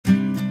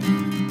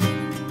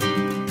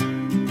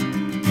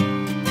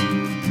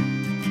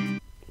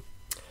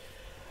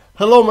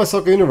Hello my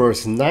soccer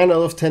universe, 9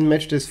 out of 10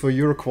 match days for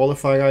Euro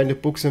qualifying are in the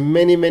books and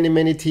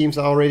many teams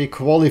are already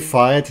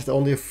qualified.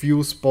 Only a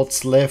few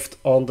spots left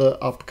on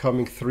the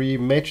upcoming 3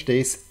 match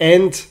days,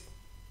 and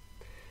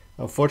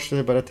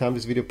unfortunately by the time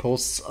this video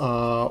posts,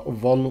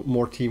 one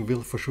more team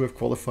will for sure have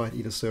qualified,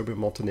 either Serbia or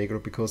Montenegro,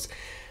 because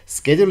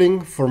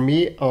scheduling for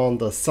me on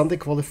the Sunday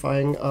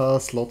qualifying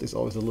slot is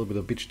always a little bit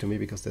of a bitch to me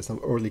because there's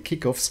some early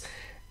kickoffs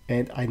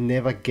and I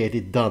never get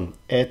it done.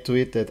 Add to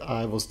it that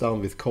I was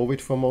down with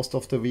COVID for most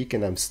of the week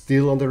and I'm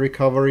still on the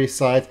recovery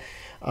side.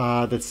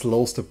 That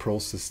slows the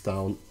process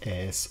down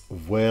as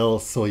well.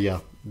 So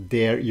yeah,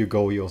 there you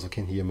go. You also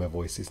can hear my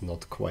voice is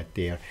not quite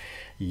there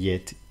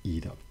yet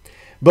either.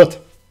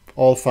 But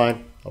all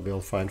fine. I'll be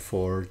all fine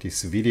for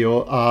this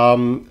video.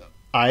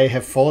 I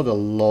have followed a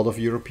lot of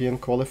European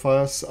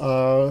qualifiers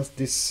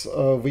this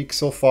week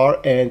so far,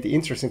 and the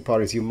interesting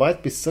part is you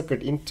might be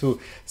suckered into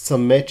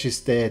some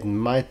matches that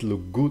might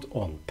look good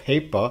on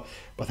paper,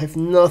 but have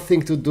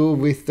nothing to do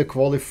with the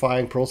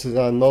qualifying process,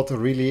 are not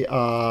really,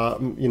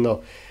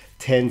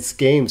 tense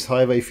games.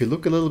 However, if you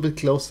look a little bit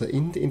closer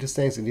in the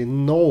standings and you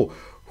know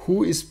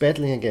who is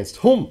battling against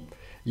whom,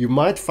 you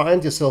might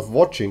find yourself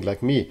watching,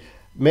 like me,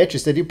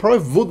 matches that you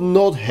probably would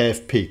not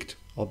have picked.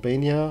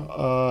 Albania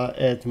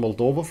at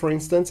Moldova, for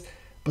instance,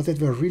 but that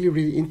were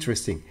really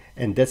interesting,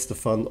 and that's the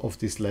fun of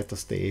this latter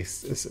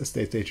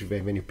stage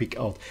when you pick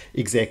out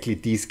exactly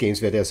these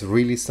games where there's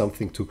really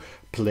something to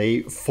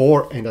play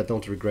for. And I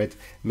don't regret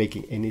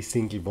making any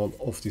single one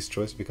of these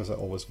choices because I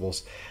always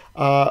was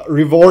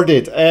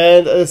rewarded.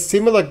 And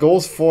similar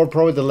goes for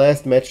probably the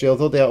last match,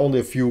 although there are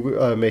only a few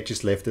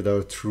matches left that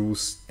are true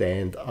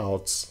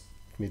standouts.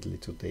 Admittedly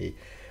today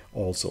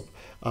also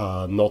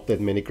not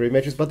that many great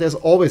matches, but there's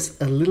always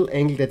a little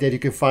angle that you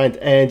can find,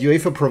 and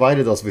UEFA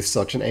provided us with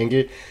such an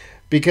angle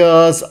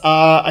because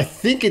I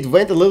think it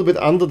went a little bit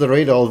under the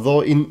radar,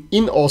 although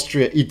in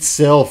Austria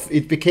itself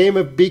it became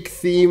a big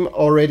theme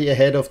already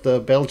ahead of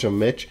the Belgium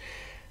match,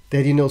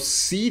 that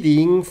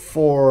seeding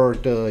for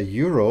the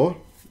Euro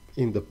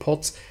in the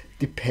pots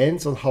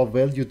depends on how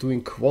well you do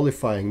in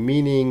qualifying,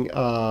 meaning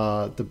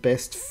the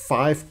best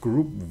 5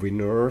 group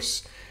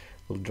winners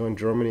will join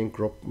Germany in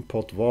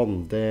pot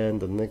 1. Then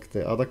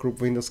the other group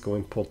winners go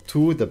in pot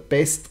 2. The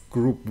best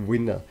group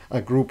winner,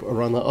 a group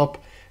runner-up,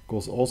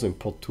 goes also in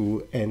pot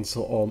 2, and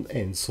so on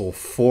and so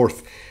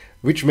forth,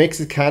 which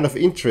makes it kind of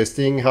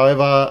interesting.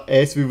 However,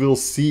 as we will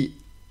see,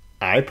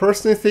 I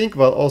personally think,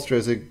 while Austria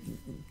has a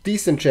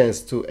decent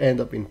chance to end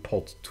up in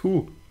pot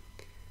 2,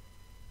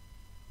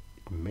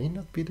 it may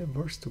not be the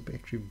worst to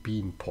actually be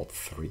in pot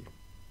 3.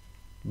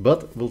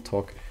 But we'll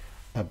talk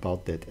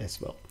about that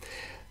as well.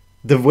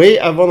 The way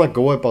I want to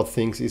go about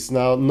things is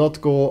now not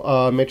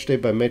go match day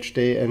by match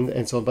day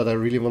and so on, but I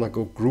really want to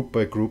go group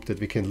by group, that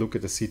we can look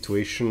at the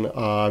situation.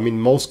 I mean,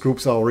 most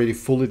groups are already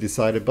fully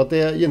decided, but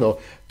they're,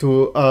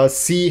 to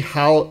see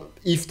how,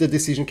 if the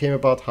decision came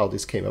about, how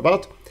this came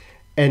about,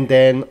 and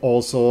then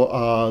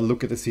also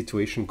look at the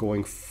situation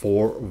going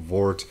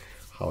forward,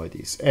 how it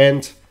is.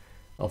 And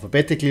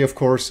alphabetically, of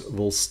course,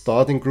 we'll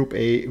start in Group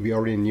A. We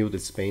already knew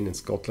that Spain and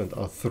Scotland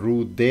are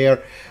through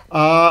there,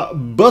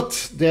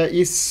 but there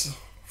is...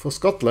 For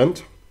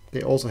Scotland,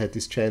 they also had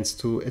this chance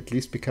to at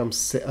least become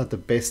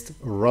the best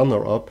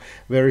runner-up,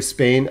 whereas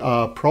Spain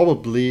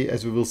probably,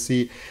 as we will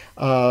see,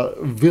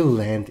 will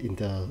land in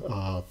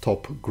the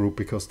top group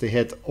because they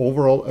had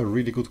overall a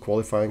really good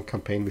qualifying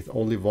campaign with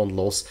only 1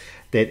 loss.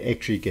 That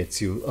actually gets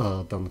you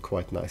done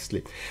quite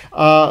nicely.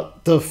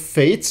 The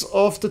fates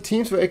of the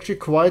teams were actually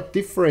quite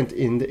different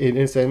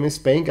in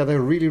Spain got a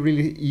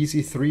really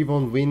easy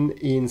 3-1 win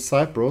in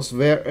Cyprus,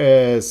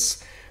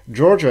 whereas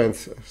Georgia and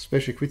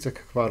especially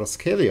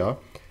Kvartskhelia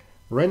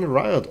ran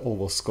riot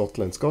over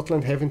Scotland.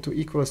 Scotland having to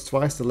equalize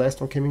twice. The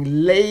last one came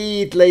in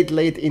late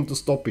into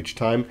stoppage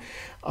time.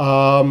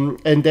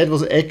 And that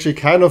was actually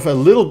kind of a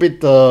little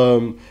bit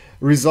the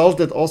result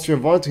that Austria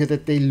wanted to get,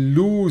 that they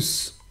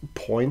lose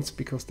points,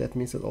 because that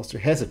means that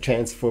Austria has a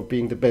chance for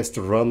being the best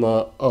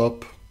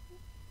runner-up.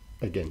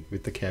 Again,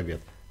 with the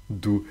caveat,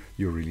 do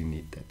you really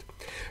need that?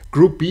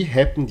 Group B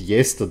happened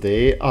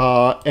yesterday,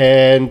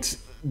 and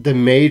the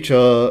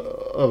major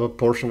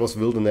portion was,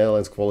 will the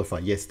Netherlands qualify?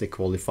 Yes, they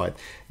qualified.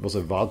 It was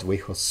a Wout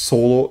Weghorst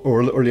solo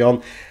early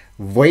on.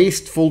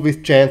 Wasteful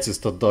with chances,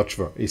 the Dutch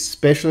were,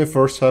 especially in the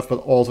first half, but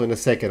also in the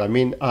second. I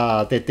mean,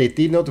 that they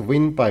did not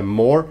win by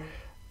more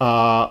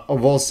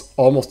was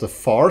almost a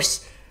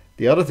farce.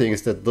 The other thing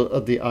is that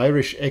the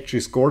Irish actually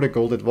scored a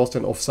goal that was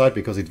then offside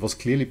because it was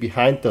clearly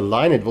behind the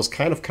line. It was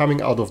kind of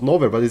coming out of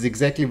nowhere, but it's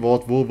exactly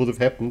what would have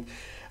happened.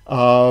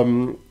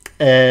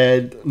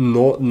 And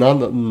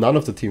none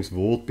of the teams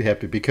would be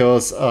happy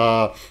because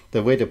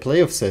the way the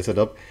playoffs set it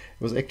up,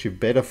 it was actually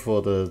better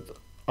for the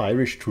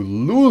Irish to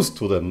lose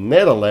to the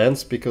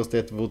Netherlands, because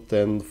that would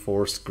then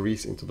force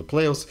Greece into the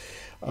playoffs,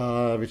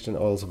 which then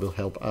also will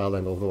help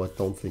Ireland, although I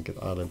don't think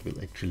that Ireland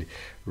will actually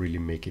really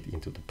make it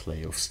into the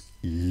playoffs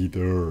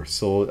either.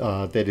 So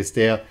that is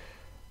there.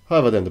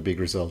 However, then the big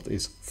result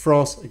is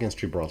France against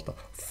Gibraltar.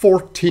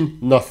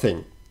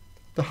 14-0.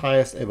 The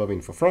highest ever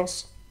win for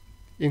France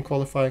in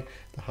qualifying,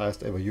 the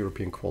highest ever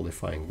European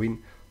qualifying win,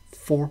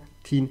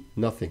 14-0,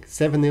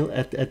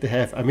 7-0 at the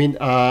half. I mean,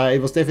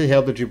 it was definitely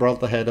helped that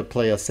Gibraltar had a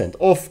player sent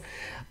off.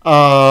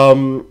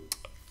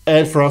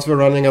 And for us, we're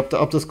running up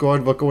the score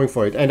and we're going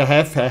for it. And I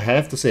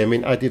have to say, I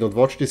mean, I did not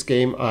watch this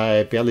game.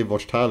 I barely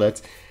watched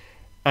highlights.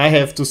 I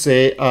have to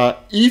say,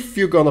 if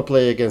you're gonna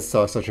play against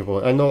such a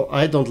opponent, I know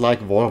I don't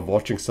like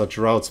watching such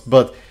routes,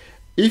 but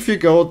if you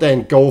go,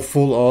 then go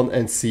full on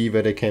and see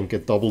where they can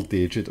get double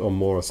digit or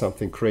more or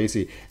something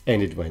crazy,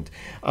 and it went.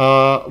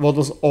 What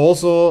was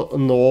also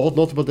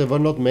notable, there were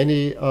not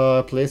many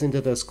players in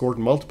there that scored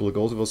multiple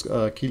goals. It was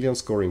Kylian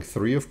scoring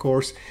 3, of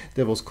course.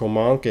 There was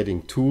Coman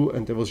getting 2,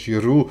 and there was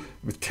Giroud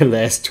with the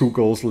last 2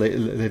 goals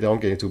later on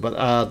getting 2.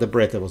 But the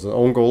Brett, there was an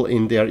own goal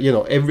in there. You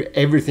know,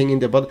 everything in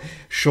there, but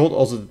showed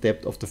also the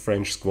depth of the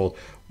French squad.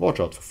 Watch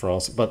out for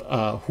France, but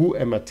who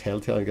am I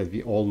telling that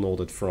we all know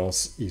that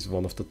France is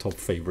one of the top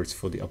favorites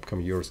for the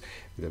upcoming Euros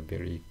with a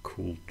very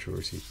cool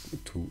jersey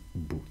to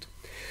boot.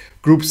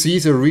 Group C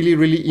is a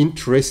really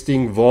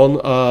interesting one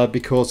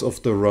because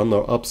of the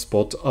runner-up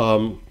spot.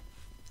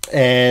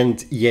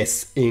 And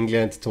yes,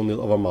 England 2-0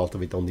 over Malta.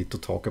 We don't need to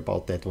talk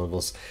about that one.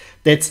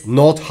 That's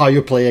not how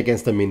you play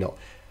against a minnow.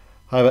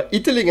 However,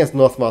 Italy against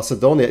North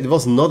Macedonia, it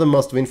was not a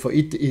must-win for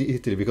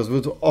Italy because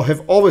we would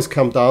have always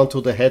come down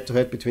to the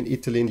head-to-head between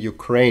Italy and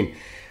Ukraine.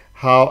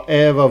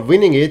 However,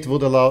 winning it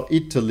would allow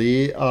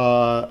Italy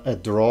a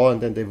draw,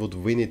 and then they would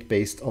win it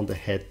based on the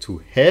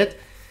head-to-head.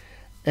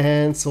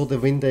 And so the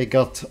win they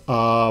got.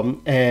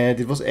 And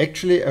it was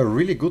actually a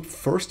really good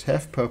first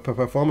half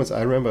performance.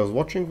 I remember I was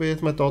watching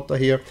with my daughter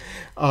here,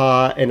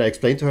 and I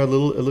explained to her a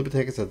little bit.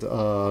 I said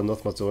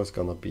North Macedonia is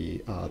gonna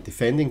be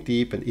defending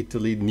deep, and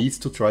Italy needs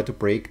to try to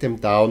break them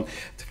down,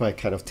 to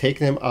kind of take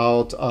them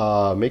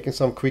out, making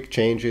some quick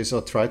changes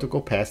or try to go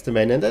past them.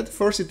 And at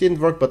first it didn't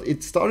work, but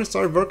it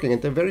started working,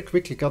 and they very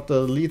quickly got the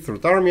lead through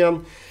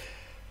Darmian.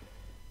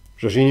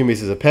 Jorginho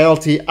misses a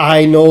penalty.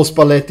 I know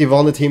Spalletti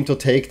wanted him to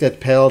take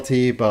that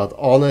penalty, but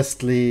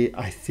honestly,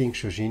 I think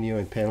Jorginho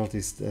and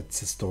penalties,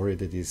 that's a story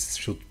that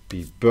should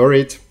be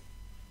buried,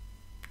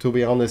 to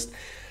be honest.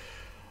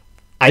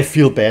 I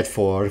feel bad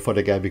for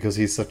the guy because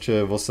he's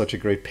was such a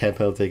great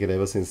penalty taker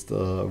ever since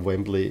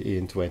Wembley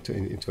in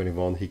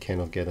 21. He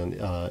cannot get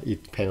a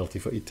penalty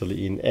for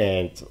Italy in,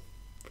 and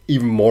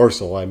even more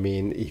so, I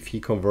mean, if he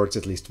converts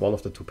at least one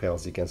of the 2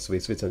 penalties against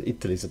Switzerland,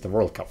 Italy's at the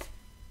World Cup.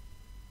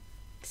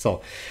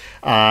 So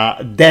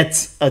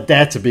that's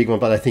a big one,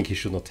 but I think he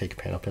should not take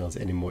penalties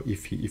anymore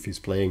if he's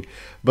playing.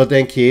 But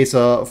then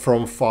Chiesa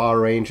from far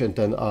range and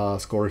then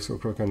scoring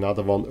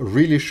another one,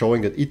 really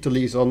showing that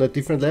Italy is on a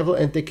different level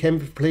and they can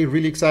play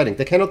really exciting.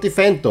 They cannot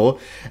defend though,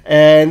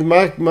 and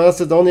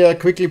Macedonia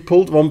quickly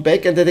pulled one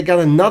back, and then they got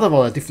another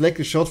one, a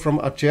deflected shot from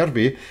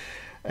Acerbi.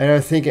 And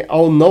I'm thinking,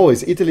 oh no,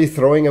 is Italy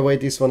throwing away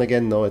this one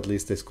again? No, at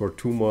least they scored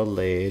 2 more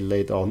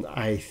late on.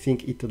 I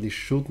think Italy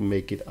should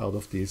make it out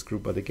of this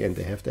group, but again,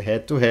 they have the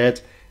head-to-head.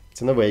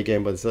 It's an away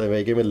game, but it's an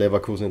away game in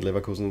Leverkusen. And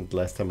Leverkusen,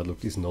 last time I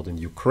looked, is not in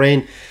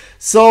Ukraine.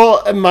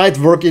 So it might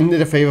work in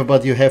their favor,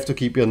 but you have to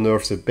keep your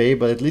nerves at bay.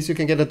 But at least you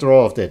can get a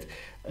draw of that.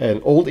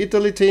 An old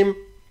Italy team,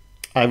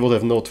 I would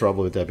have no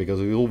trouble with that because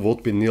it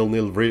would be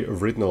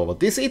 0-0 written over.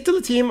 This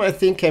Italy team, I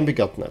think, can be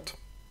gotten at.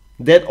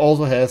 That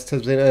also has to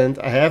be, and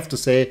I have to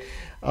say,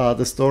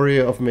 the story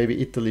of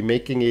maybe Italy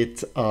making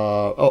it,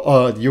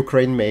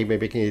 Ukraine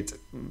making it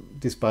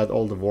despite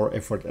all the war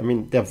effort. I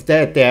mean, there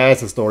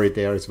is a story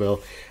there as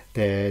well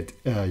that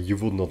you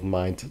would not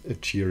mind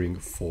cheering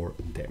for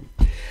them.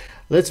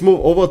 Let's move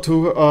over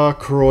to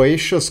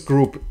Croatia's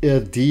group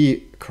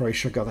D.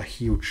 Croatia got a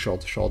huge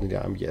shot in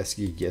the arm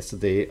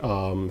yesterday.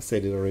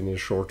 Said it already in a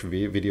short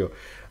video.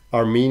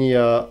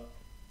 Armenia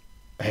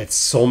had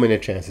so many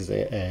chances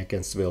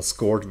against Wales,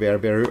 scored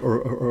very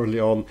early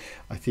on.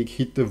 I think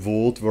hit the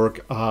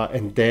woodwork,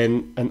 and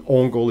then an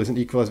own goal is an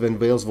equalizer when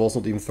Wales was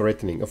not even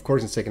threatening. Of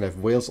course, in second half,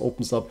 Wales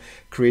opens up,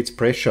 creates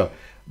pressure,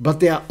 but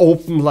they are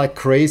open like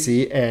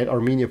crazy, and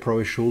Armenia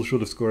probably should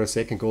have scored a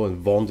second goal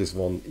and won this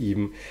one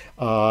even.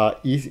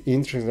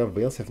 Interesting enough,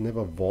 Wales have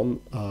never won,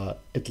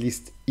 at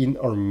least in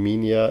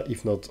Armenia,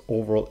 if not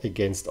overall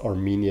against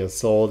Armenia.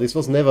 So this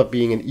was never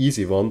being an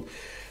easy one.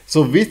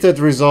 So with that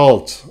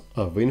result,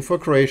 a win for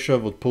Croatia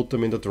would put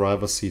them in the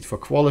driver's seat for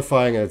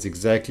qualifying, and that's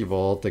exactly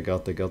what they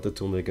got. They got the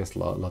 2-0 against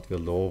Latvia.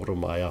 Lovro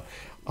Maja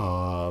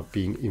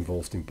being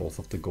involved in both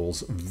of the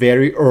goals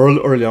very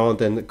early on.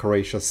 Then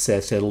Croatia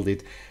settled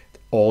it. It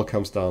all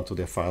comes down to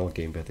their final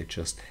game where they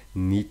just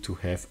need to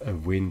have a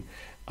win.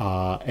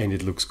 And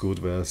it looks good,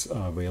 whereas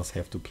Wales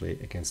have to play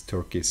against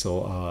Turkey.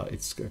 So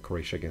it's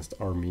Croatia against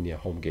Armenia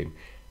home game.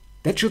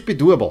 That should be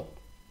doable.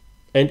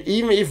 And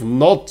even if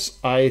not,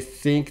 I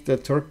think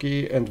that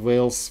Turkey and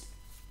Wales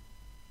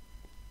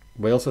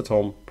at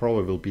home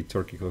probably will beat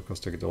Turkey because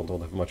Turkey don't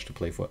have much to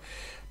play for.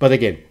 But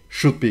again,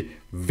 should be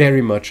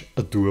very much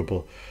a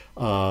doable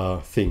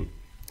thing.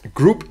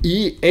 Group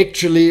E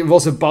actually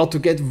was about to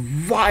get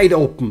wide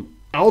open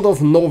out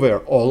of nowhere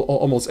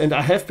almost. And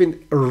I have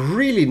been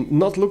really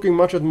not looking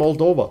much at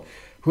Moldova,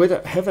 who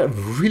have a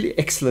really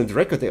excellent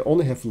record. They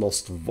only have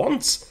lost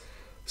once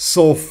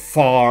so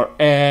far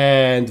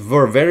and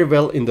were very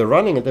well in the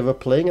running, and they were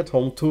playing at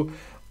home to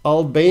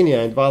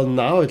Albania. And while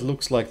now it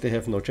looks like they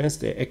have no chance,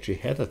 they actually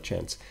had a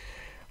chance.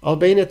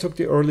 Albania took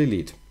the early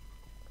lead.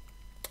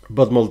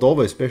 But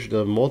Moldova, especially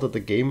the more that the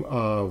game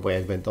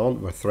went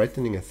on, were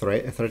threatening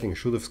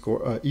should have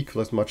scored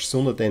equalized much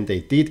sooner than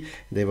they did.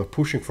 They were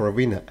pushing for a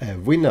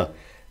winner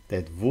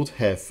that would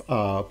have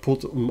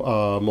put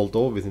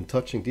Moldova within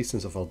touching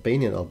distance of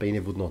Albania, and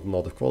Albania would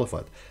not have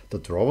qualified. The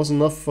draw was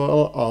enough for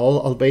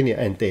all Albania,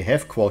 and they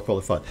have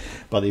qualified.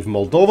 But if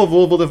Moldova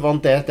would have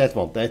won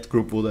that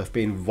group would have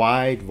been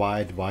wide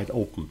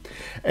open.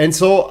 And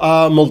so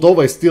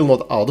Moldova is still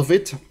not out of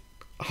it.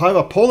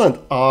 However, Poland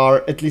are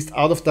at least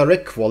out of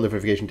direct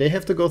qualification. They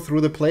have to go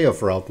through the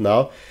playoff route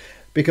now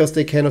because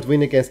they cannot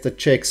win against the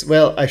Czechs.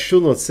 Well, I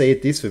should not say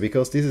it this way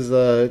because this is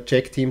a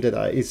Czech team that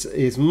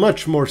is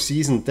much more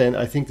seasoned than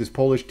I think this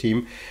Polish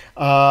team.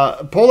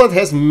 Poland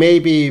has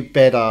maybe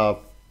better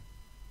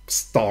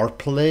star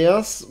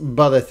players,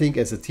 but I think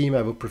as a team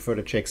I would prefer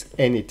the Czechs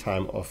any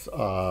time of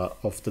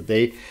the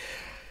day.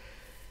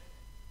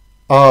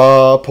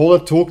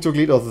 Poland took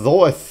lead,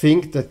 although I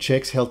think the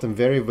Czechs held them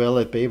very well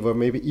at bay, were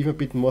maybe even a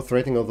bit more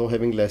threatening, although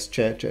having less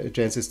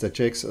chances. The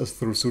Czechs,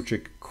 through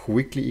Suchek,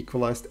 quickly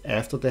equalized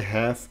after the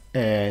half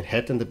and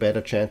had then the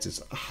better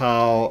chances.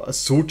 How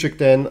Suchek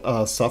then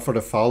suffered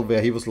a foul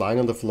where he was lying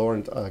on the floor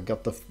and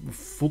got the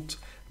foot.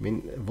 I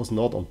mean, it was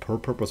not on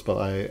purpose, but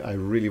I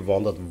really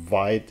wondered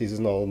why this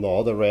is not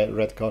another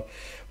red card.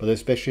 But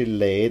especially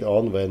late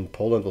on when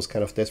Poland was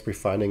kind of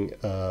desperately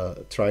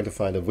trying to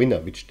find a winner,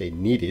 which they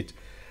needed.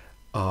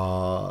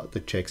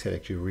 The Czechs had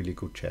actually really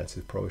good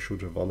chances, probably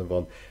should have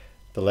won.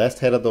 The last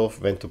header though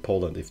went to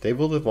Poland. If they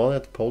would have won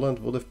it, Poland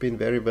would have been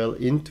very well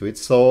into it.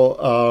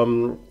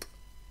 So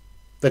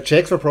the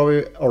Czechs were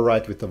probably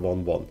alright with the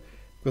 1-1.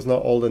 Because now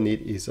all they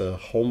need is a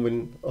home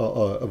win,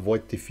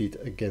 avoid defeat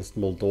against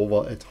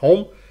Moldova at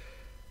home.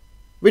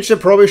 Which they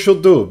probably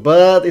should do,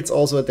 but it's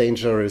also a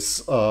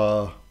dangerous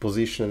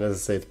position. And as I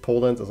said,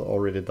 Poland has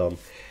already done.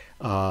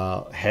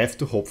 Have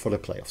to hope for the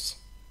playoffs.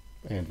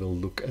 And we'll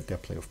look at their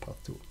playoff path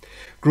too.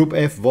 Group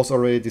F was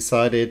already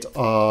decided.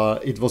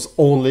 It was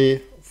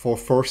only for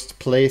first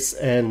place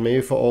and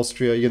maybe for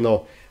Austria. You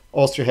know,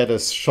 Austria had a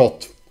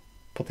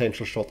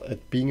potential shot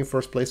at being in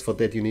first place. For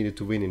that you needed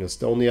to win in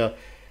Estonia.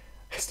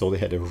 Estonia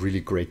had a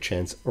really great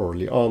chance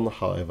early on.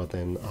 However,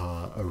 then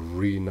a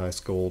really nice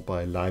goal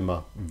by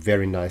Lima,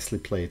 very nicely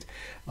played,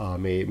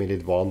 made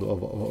it over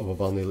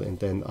 1-0, and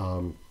then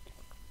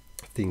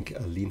I think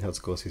Lienhardt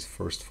scores his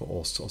first for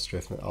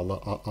Austria and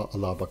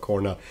Alaba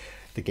corner.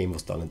 The game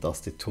was done and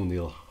dusted,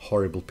 2-0,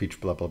 horrible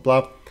pitch, blah blah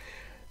blah.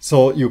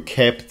 So you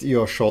kept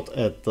your shot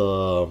at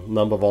the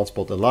number 1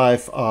 spot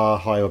alive.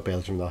 However,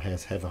 Belgium now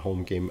have a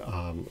home game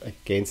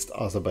against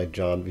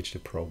Azerbaijan, which they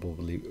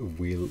probably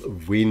will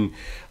win.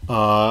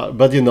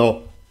 But you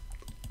know,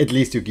 at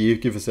least you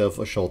give yourself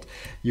a shot.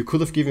 You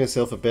could have given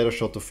yourself a better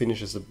shot to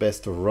finish as the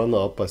best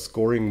runner-up by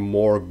scoring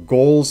more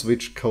goals,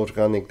 which Coach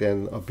Rannick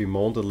then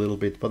bemoaned a little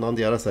bit. But on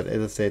the other side,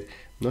 as I said,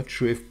 not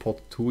sure if pot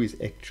 2 is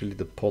actually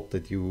the pot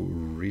that you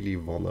really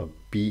want to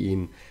be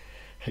in.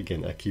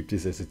 Again, I keep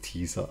this as a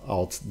teaser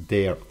out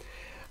there.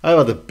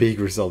 However, the big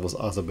result was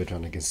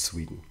Azerbaijan against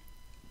Sweden.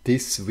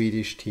 This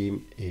Swedish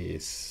team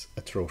is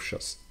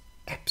atrocious.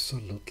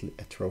 Absolutely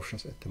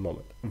atrocious at the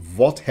moment.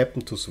 What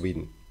happened to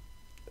Sweden?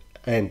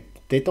 And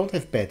they don't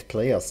have bad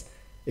players.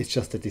 It's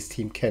just that this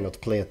team cannot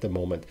play at the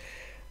moment.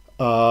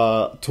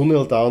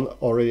 2-0 down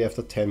already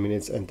after 10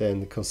 minutes and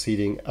then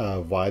conceding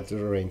a wide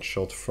range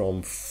shot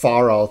from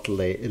far out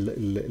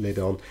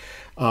later on.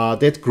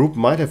 That group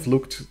might have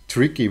looked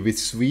tricky with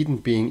Sweden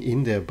being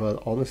in there,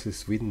 but honestly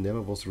Sweden never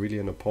was really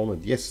an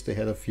opponent. Yes, they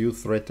had a few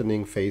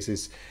threatening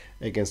phases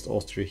against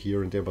Austria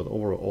here and there, but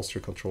overall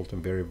Austria controlled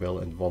them very well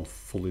and won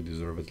fully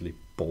deservedly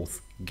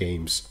both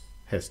games.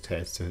 Has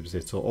to say.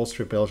 So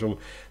Austria, Belgium,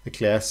 the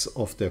class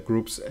of their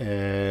groups,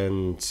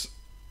 and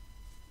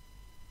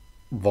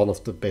one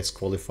of the best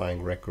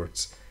qualifying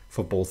records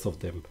for both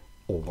of them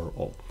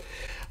overall.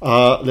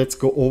 Let's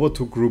go over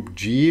to Group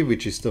G,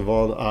 which is the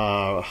one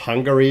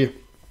Hungary.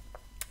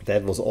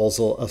 That was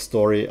also a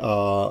story.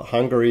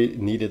 Hungary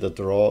needed a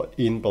draw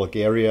in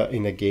Bulgaria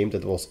in a game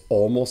that was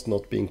almost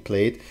not being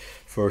played.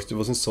 First it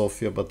was in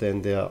Sofia, but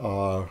then there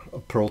are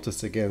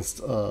protests against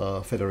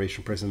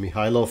Federation President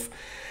Mihailov,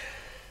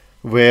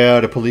 where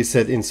the police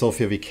said in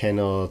Sofia we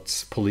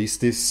cannot police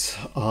this,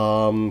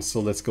 so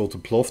let's go to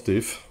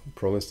Plovdiv.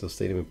 Promise the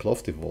stadium in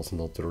Plovdiv was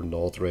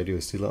not ready,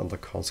 it's still under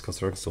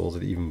construction, so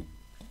that even,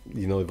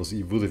 you know, it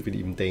would have been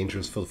even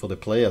dangerous for the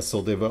players.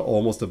 So they were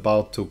almost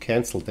about to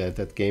cancel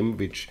that game,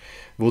 which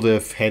would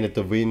have handed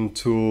the win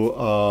to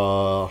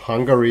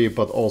Hungary,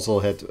 but also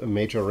had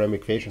major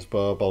ramifications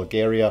for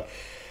Bulgaria.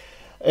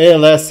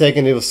 Last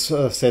second it was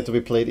said to be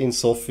played in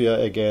Sofia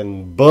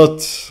again,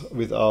 but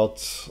without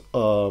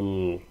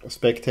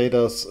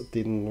spectators.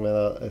 Didn't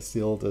matter.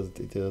 Still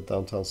the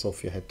downtown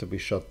Sofia had to be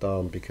shut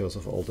down because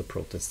of all the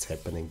protests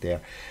happening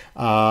there.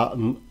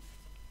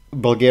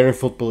 Bulgarian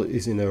football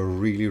is in a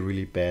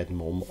really bad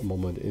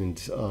moment,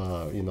 and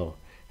you know,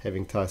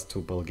 having ties to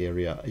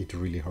Bulgaria, it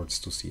really hurts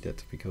to see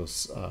that,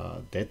 because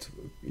that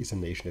is a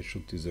nation that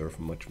should deserve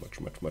much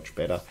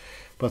better.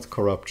 But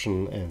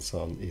corruption and so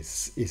on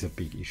is a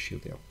big issue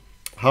there.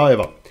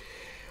 However,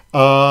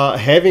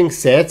 having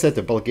said that,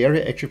 the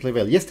Bulgaria actually played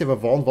well. Yes, they were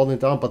 1-1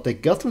 down, but they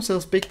got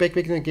themselves back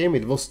in the game.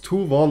 It was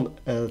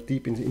 2-1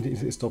 deep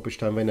in stoppage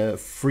time when a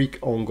freak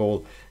own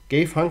goal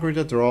gave Hungary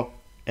the draw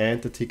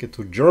and the ticket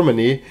to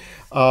Germany.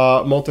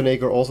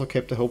 Montenegro also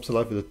kept the hopes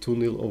alive with a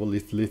 2-0 over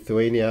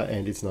Lithuania,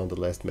 and it's now the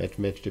last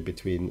match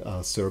between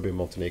Serbia and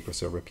Montenegro.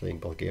 Serbia playing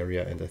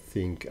Bulgaria, and I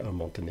think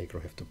Montenegro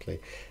have to play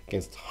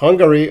against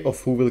Hungary, of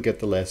who will get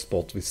the last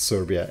spot, with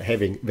Serbia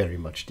having very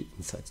much the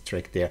inside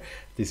track there.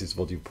 This is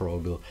what you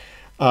probably will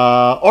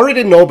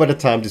already know by the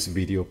time this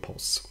video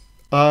posts.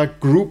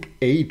 Group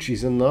H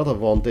is another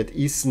one that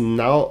is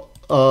now,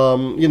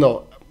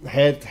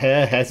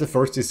 has a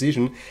first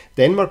decision.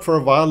 Denmark for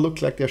a while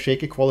looked like they're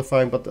shaky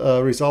qualifying, but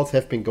results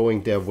have been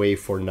going their way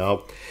for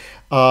now.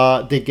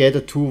 They get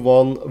a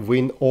 2-1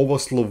 win over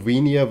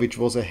Slovenia, which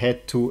was a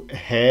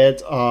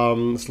head-to-head.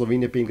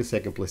 Slovenia being the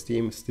second place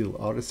team, still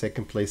are the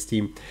second place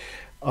team.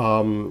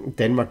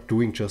 Denmark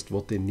doing just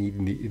what they need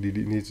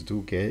to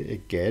do,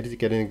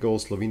 getting a goal.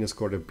 Slovenia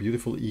scored a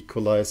beautiful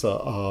equalizer,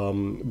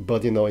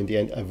 but in the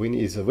end, a win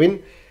is a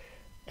win.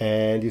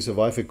 And you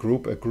survive a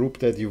group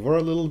that you were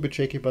a little bit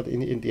shaky, but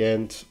in the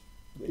end,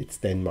 it's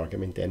Denmark. I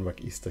mean,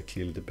 Denmark is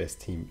clearly the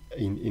best team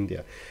in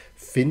India.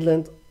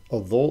 Finland,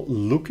 although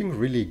looking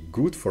really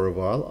good for a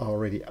while, are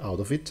already out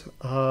of it.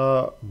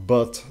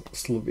 But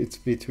it's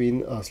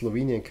between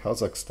Slovenia and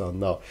Kazakhstan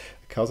now.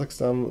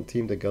 Kazakhstan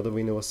team, they got a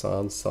win over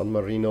San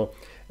Marino,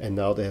 and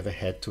now they have a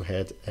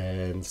head-to-head,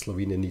 and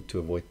Slovenia need to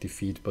avoid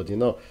defeat. But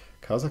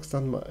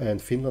Kazakhstan and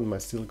Finland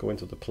might still go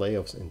into the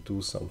playoffs and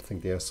do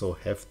something there, so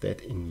have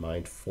that in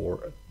mind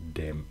for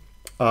them.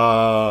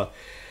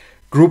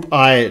 Group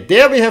I,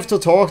 there we have to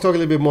talk a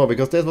little bit more,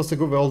 because that was the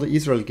group where all the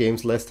Israel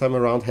games last time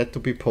around had to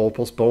be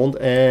postponed,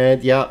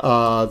 and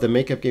the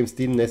makeup games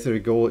didn't necessarily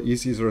go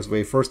Israel's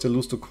way. First they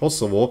lose to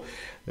Kosovo.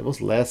 That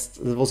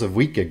was a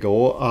week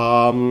ago.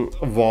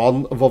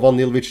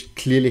 1-0, which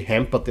clearly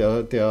hampered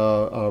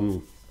their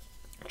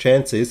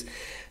chances.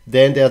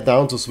 Then they're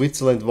down to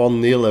Switzerland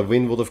 1-0. A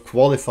win would have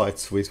qualified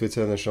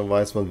Switzerland, and Sean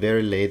Weissman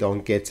very late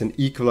on gets an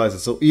equalizer.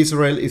 So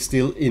Israel is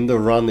still in the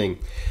running.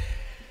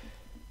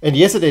 And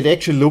yesterday they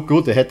actually looked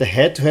good. They had the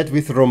head-to-head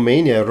with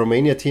Romania, a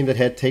Romania team that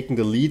had taken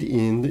the lead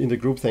in the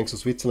group thanks to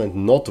Switzerland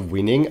not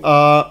winning.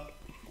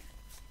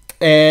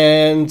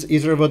 And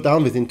Israel were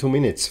down within 2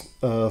 minutes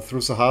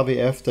through Sahavi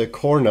after a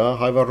corner.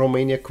 However,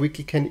 Romania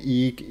quickly can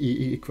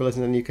equalize,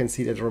 and then you can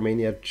see that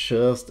Romania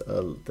just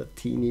a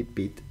teeny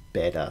bit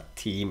better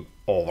team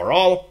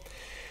overall.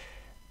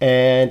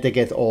 And they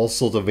get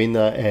also the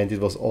winner, and it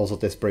was also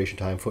desperation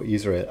time for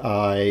Israel.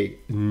 I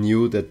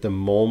knew that the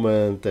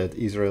moment that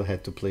Israel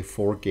had to play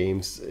 4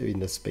 games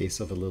in the space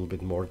of a little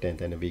bit more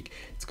than a week,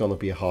 it's going to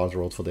be a hard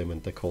road for them,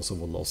 and the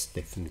Kosovo loss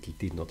definitely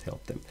did not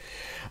help them.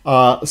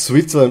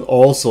 Switzerland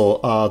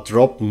also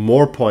dropped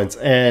more points,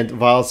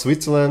 and while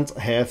Switzerland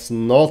has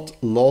not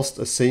lost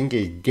a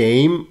single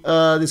game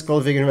this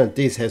qualifying event,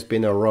 this has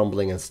been a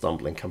rumbling and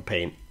stumbling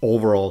campaign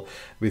overall,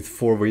 with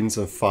 4 wins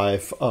and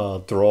 5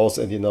 draws,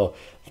 and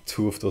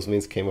 2 of those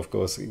wins came, of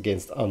course,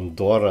 against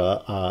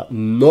Andorra.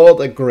 Not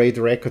a great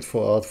record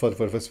for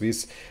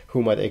Swiss,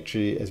 who might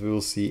actually, as we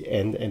will see,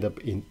 end up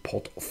in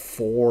pot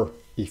 4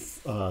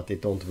 if they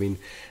don't win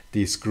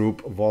this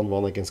group.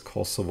 1-1 against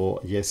Kosovo.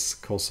 Yes,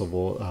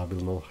 Kosovo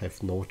will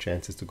have no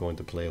chances to go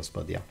into playoffs,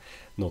 but yeah,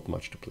 not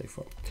much to play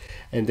for.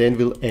 And then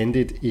we'll end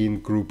it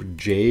in Group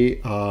J,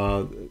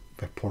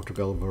 where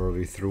Portugal were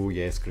already through.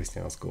 Yes,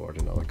 Cristiano scored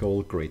another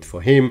goal. Great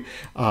for him.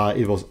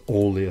 It was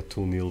only a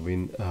 2-0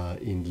 win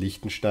in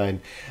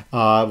Liechtenstein.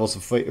 It was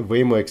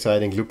way more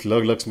exciting.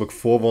 Luxembourg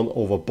 4-1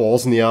 over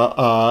Bosnia.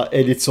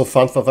 And it's so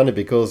funny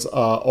because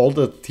all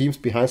the teams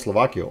behind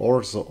Slovakia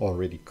also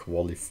already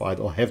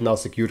qualified or have now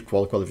secured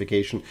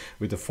qualification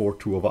with a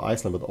 4-2 over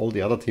Iceland. But all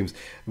the other teams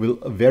will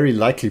very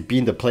likely be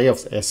in the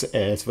playoffs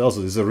as well. So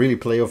this is a really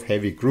playoff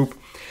heavy group.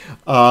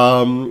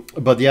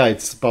 But yeah,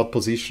 it's about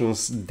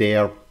positions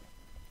there.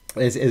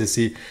 As you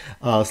see,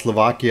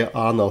 Slovakia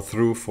are now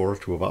through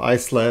 4-2 over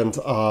Iceland.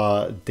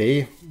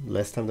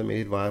 Last time they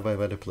made it via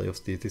the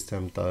playoffs, this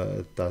time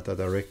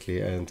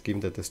directly, and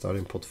given that they start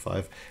in pot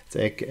 5, it's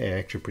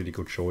actually pretty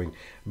good showing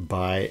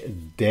by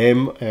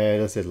them.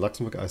 As I said,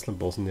 Luxembourg, Iceland,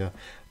 Bosnia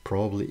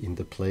probably in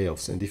the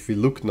playoffs. And if we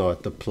look now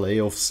at the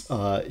playoffs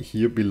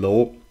here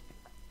below,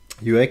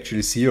 you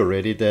actually see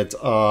already that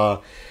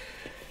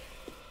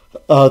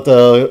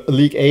the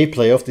League A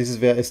playoff, this is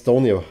where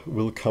Estonia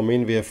will come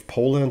in. We have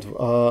Poland,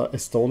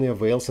 Estonia,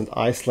 Wales and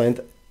Iceland.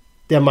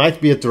 There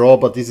might be a draw,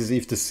 but this is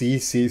if the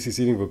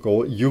seeding will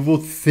go. You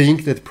would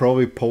think that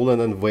probably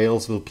Poland and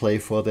Wales will play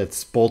for that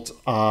spot.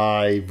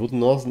 I would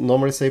not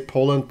normally say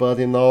Poland, but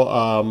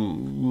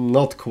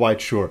not quite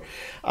sure.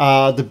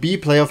 The B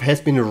playoff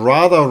has been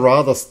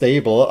rather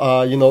stable.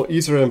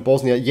 Israel and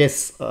Bosnia,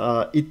 yes,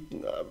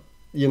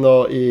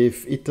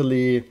 if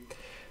Italy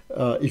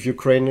If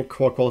Ukraine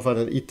qualified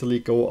and Italy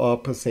go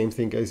up, same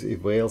thing as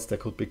if Wales, there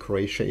could be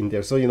Croatia in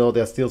there. So, you know,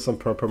 there's still some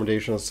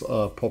permutations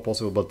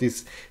possible, but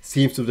this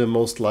seems to be the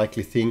most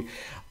likely thing.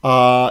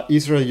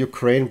 Israel,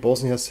 Ukraine,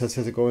 Bosnia,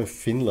 Herzegovina,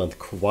 Finland.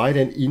 Quite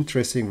an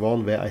interesting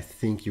one where I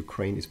think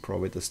Ukraine is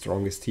probably the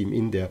strongest team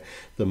in there.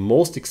 The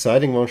most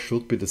exciting one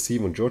should be the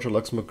C1, Georgia,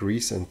 Luxembourg,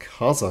 Greece and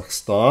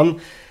Kazakhstan.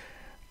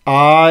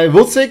 I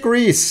would say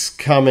Greece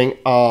coming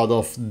out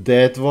of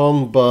that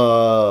one,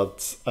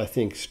 but I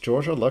think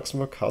Georgia,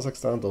 Luxembourg,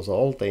 Kazakhstan, those are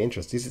all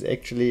dangerous. This is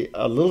actually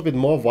a little bit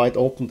more wide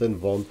open than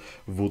one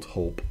would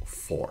hope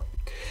for.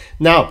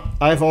 Now,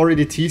 I've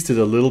already teased it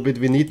a little bit.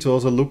 We need to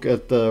also look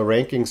at the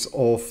rankings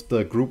of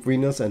the group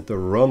winners and the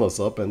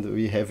runners-up, and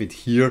we have it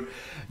here.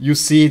 You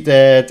see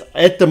that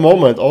at the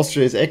moment,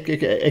 Austria is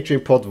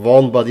actually pot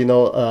 1, but you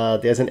know,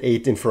 there's an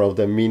 8 in front of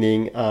them,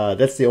 meaning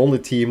that's the only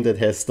team that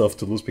has stuff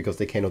to lose because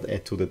they cannot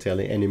add to the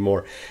tally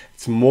anymore.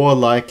 It's more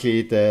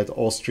likely that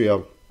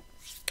Austria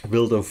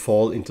will then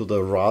fall into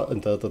the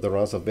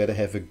rounds of where they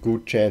have a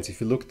good chance. If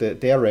you look at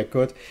their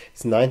record,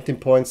 it's 19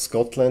 points,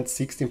 Scotland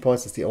 16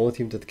 points. It's the only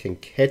team that can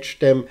catch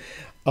them.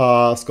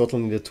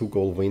 Scotland in a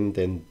 2-goal win,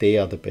 then they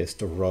are the best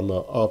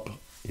runner-up.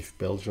 If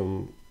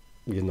Belgium,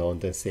 you know,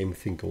 and the same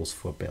thing goes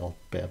for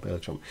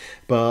Belgium.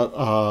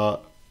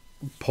 But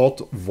pot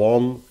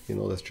 1, you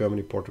know, that's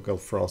Germany, Portugal,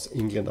 France,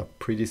 England are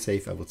pretty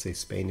safe. I would say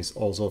Spain is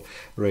also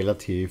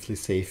relatively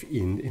safe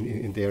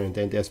in there. And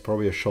then there's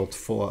probably a shot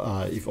for,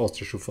 if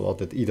Austria should fall out,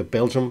 that either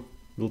Belgium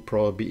will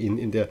probably be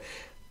in there,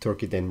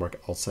 Turkey,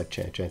 Denmark, outside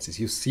chances.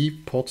 You see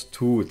pot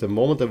 2, at the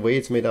moment the way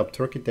it's made up,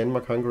 Turkey,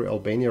 Denmark, Hungary,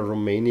 Albania,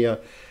 Romania,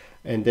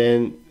 and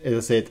then, as I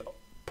said,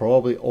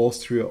 probably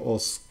Austria or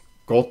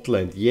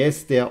Scotland.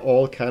 Yes, they are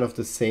all kind of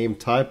the same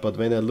type, but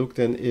when I look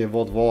then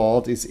what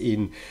Vault is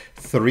in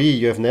 3,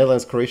 you have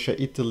Netherlands,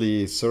 Croatia,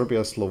 Italy,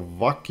 Serbia,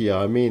 Slovakia.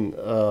 I mean,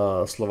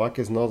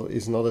 Slovakia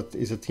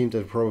is a team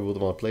that probably would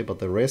want to play, but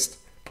the rest,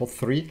 pot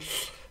 3,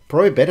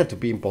 probably better to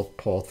be in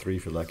pot 3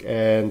 if you like.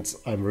 And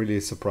I'm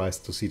really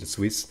surprised to see the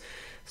Swiss,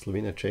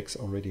 Slovenia, Czechs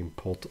already in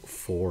pot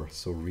 4.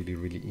 So really,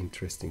 really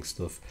interesting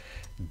stuff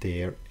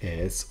there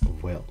as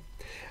well.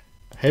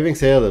 Having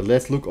said that,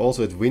 let's look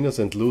also at winners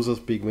and losers.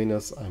 Big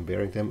winners, I'm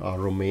wearing them, are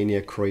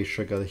Romania,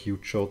 Croatia got a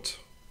huge shot.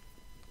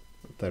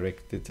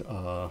 Directed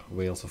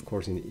Wales, of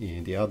course,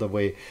 in the other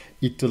way.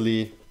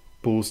 Italy,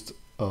 boost.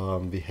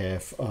 We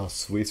have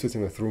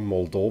Switzerland through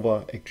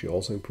Moldova, actually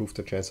also improved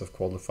the chance of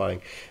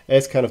qualifying,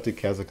 as kind of the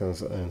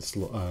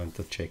Kazakhstan and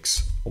the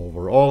Czechs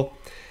overall.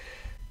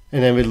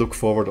 And then we look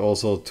forward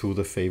also to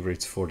the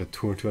favorites for the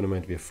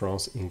tournament. We have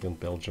France,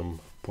 England, Belgium,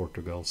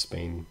 Portugal,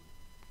 Spain,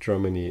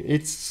 Germany.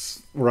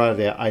 It's right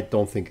there. I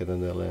don't think the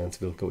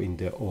Netherlands will go in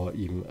there, or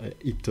even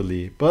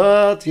Italy.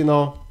 But, you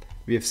know,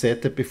 we have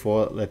said that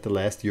before, at the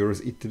last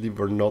Euros, Italy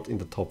were not in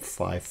the top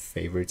 5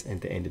 favorites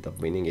and they ended up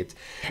winning it.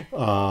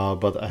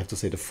 But I have to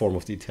say the form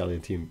of the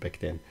Italian team back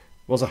then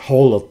was a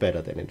whole lot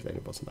better than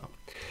it was now.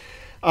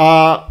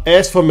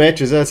 As for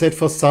matches, as I said,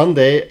 for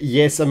Sunday,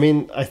 yes, I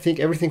mean, I think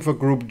everything for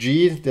Group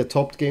G, the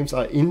top games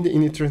are in the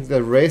interesting.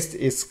 The rest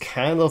is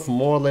kind of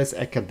more or less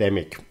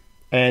academic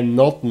and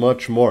not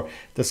much more.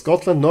 The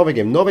Scotland-Norway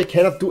game, Norway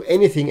cannot do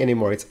anything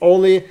anymore. It's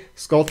only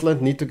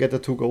Scotland need to get the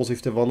 2 goals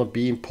if they want to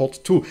be in pot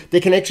 2.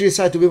 They can actually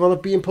decide, do we want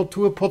to be in pot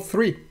 2 or pot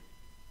 3?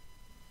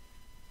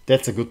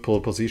 That's a good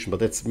pole position, but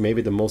that's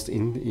maybe the most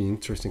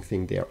interesting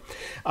thing there.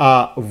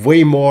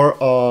 Way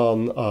more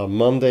on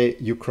Monday,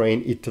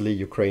 Ukraine,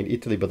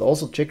 Italy, but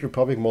also Czech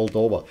Republic,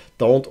 Moldova.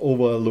 Don't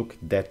overlook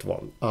that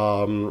one.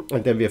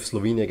 And then we have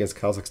Slovenia against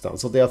Kazakhstan.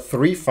 So there are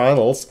 3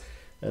 finals,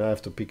 and I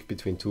have to pick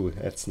between 2.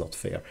 That's not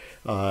fair.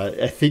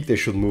 I think they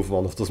should move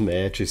one of those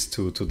matches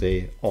to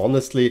today,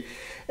 honestly.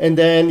 And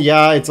then,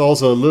 yeah, it's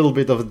also a little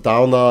bit of a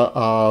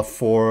downer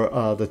for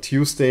the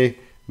Tuesday.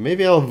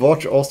 Maybe I'll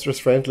watch Austria's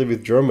friendly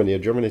with Germany, a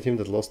Germany team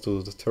that lost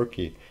to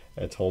Turkey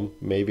at home.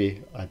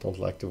 Maybe. I don't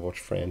like to watch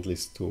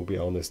friendlies, to be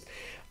honest.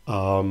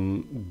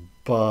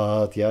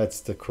 But yeah,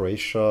 it's the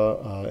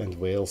Croatia and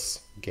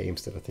Wales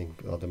games that I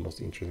think are the most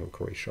interesting.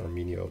 Croatia,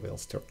 Armenia,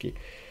 Wales, Turkey.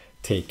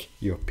 Take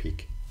your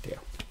pick there.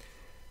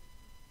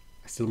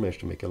 I still managed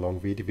to make a long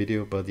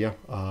video, but yeah,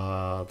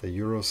 the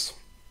Euros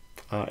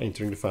are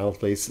entering the final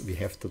place. We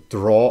have to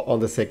draw on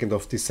the 2nd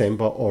of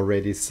December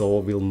already, so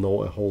we'll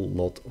know a whole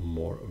lot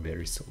more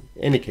very soon.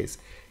 In any case,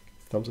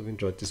 thumbs up if you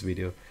enjoyed this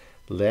video.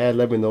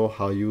 Let me know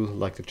how you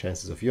like the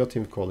chances of your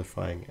team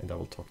qualifying, and I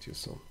will talk to you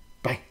soon.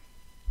 Bye!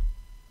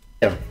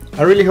 Yeah,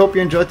 I really hope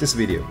you enjoyed this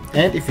video,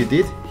 and if you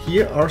did,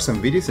 here are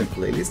some videos and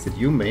playlists that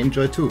you may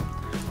enjoy too.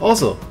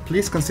 Also,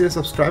 please consider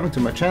subscribing to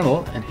my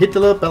channel and hit the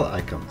little bell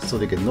icon so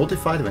you get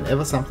notified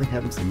whenever something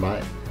happens in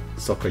my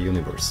soccer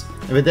universe.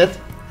 And with that,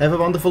 have a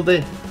wonderful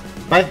day.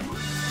 Bye!